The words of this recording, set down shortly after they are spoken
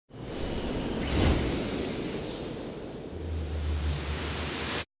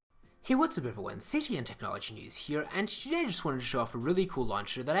Hey, what's up everyone, CTNtechnologynews here, and today I just wanted to show off a really cool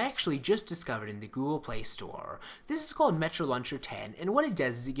launcher that I actually just discovered in the Google Play Store. This is called Metro Launcher 10, and what it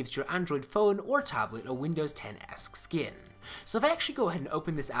does is it gives your Android phone or tablet a Windows 10-esque skin. So if I actually go ahead and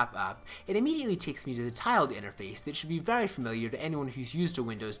open this app up, it immediately takes me to the tiled interface that should be very familiar to anyone who's used a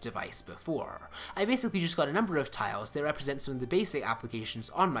Windows device before. I basically just got a number of tiles that represent some of the basic applications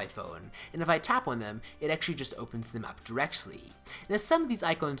on my phone, and if I tap on them, it actually just opens them up directly. Now some of these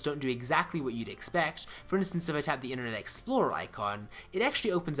icons don't do exactly what you'd expect. For instance, if I tap the Internet Explorer icon, it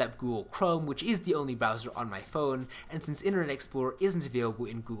actually opens up Google Chrome, which is the only browser on my phone, and since Internet Explorer isn't available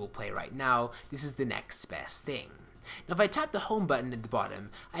in Google Play right now, this is the next best thing. Now if I tap the home button at the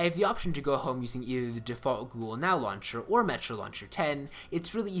bottom, I have the option to go home using either the default Google Now launcher or Metro Launcher 10.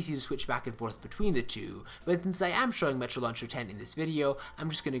 It's really easy to switch back and forth between the two, but since I am showing Metro Launcher 10 in this video,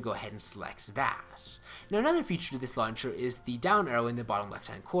 I'm just going to go ahead and select that. Now another feature to this launcher is the down arrow in the bottom left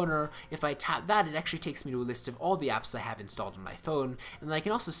hand corner. If I tap that, it actually takes me to a list of all the apps I have installed on my phone, and then I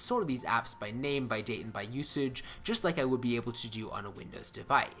can also sort these apps by name, by date, and by usage, just like I would be able to do on a Windows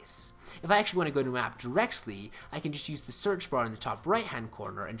device. If I actually want to go to an app directly, I can just use the search bar in the top right hand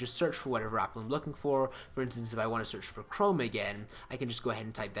corner and just search for whatever app I'm looking for. For instance, if I want to search for Chrome again, I can just go ahead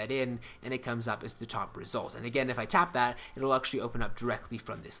and type that in and it comes up as the top result. And again, if I tap that, it'll actually open up directly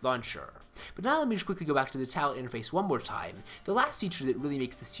from this launcher. But now let me just quickly go back to the tile interface one more time. The last feature that really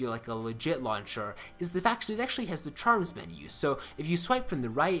makes this feel like a legit launcher is the fact that it actually has the Charms menu. So if you swipe from the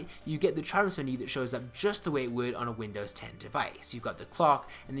right, you get the Charms menu that shows up just the way it would on a Windows 10 device. You've got the clock,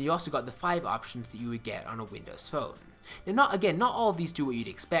 and then you also got the 5 options that you would get on a Windows phone. Now not all of these do what you'd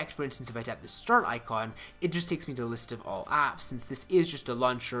expect. For instance, if I tap the start icon, it just takes me to a list of all apps, since this is just a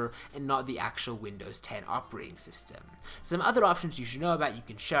launcher and not the actual Windows 10 operating system. Some other options you should know about: you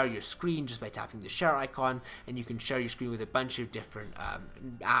can share your screen just by tapping the share icon, and you can share your screen with a bunch of different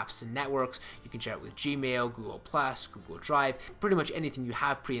apps and networks. You can share it with Gmail, Google+, Google Drive, pretty much anything you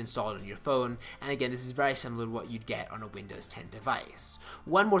have pre-installed on your phone, and again, this is very similar to what you'd get on a Windows 10 device.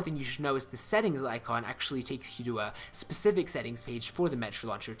 One more thing you should know is the settings icon actually takes you to a specific settings page for the Metro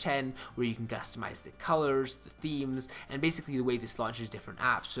Launcher 10, where you can customize the colors, the themes, and basically the way this launches different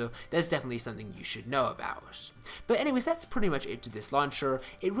apps, so that's definitely something you should know about. But anyways, that's pretty much it to this launcher.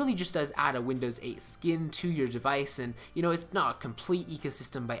 It really just does add a Windows 8 skin to your device, and you know, it's not a complete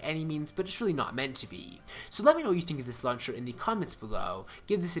ecosystem by any means, but it's really not meant to be. So let me know what you think of this launcher in the comments below,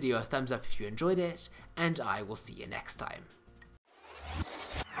 give this video a thumbs up if you enjoyed it, and I will see you next time.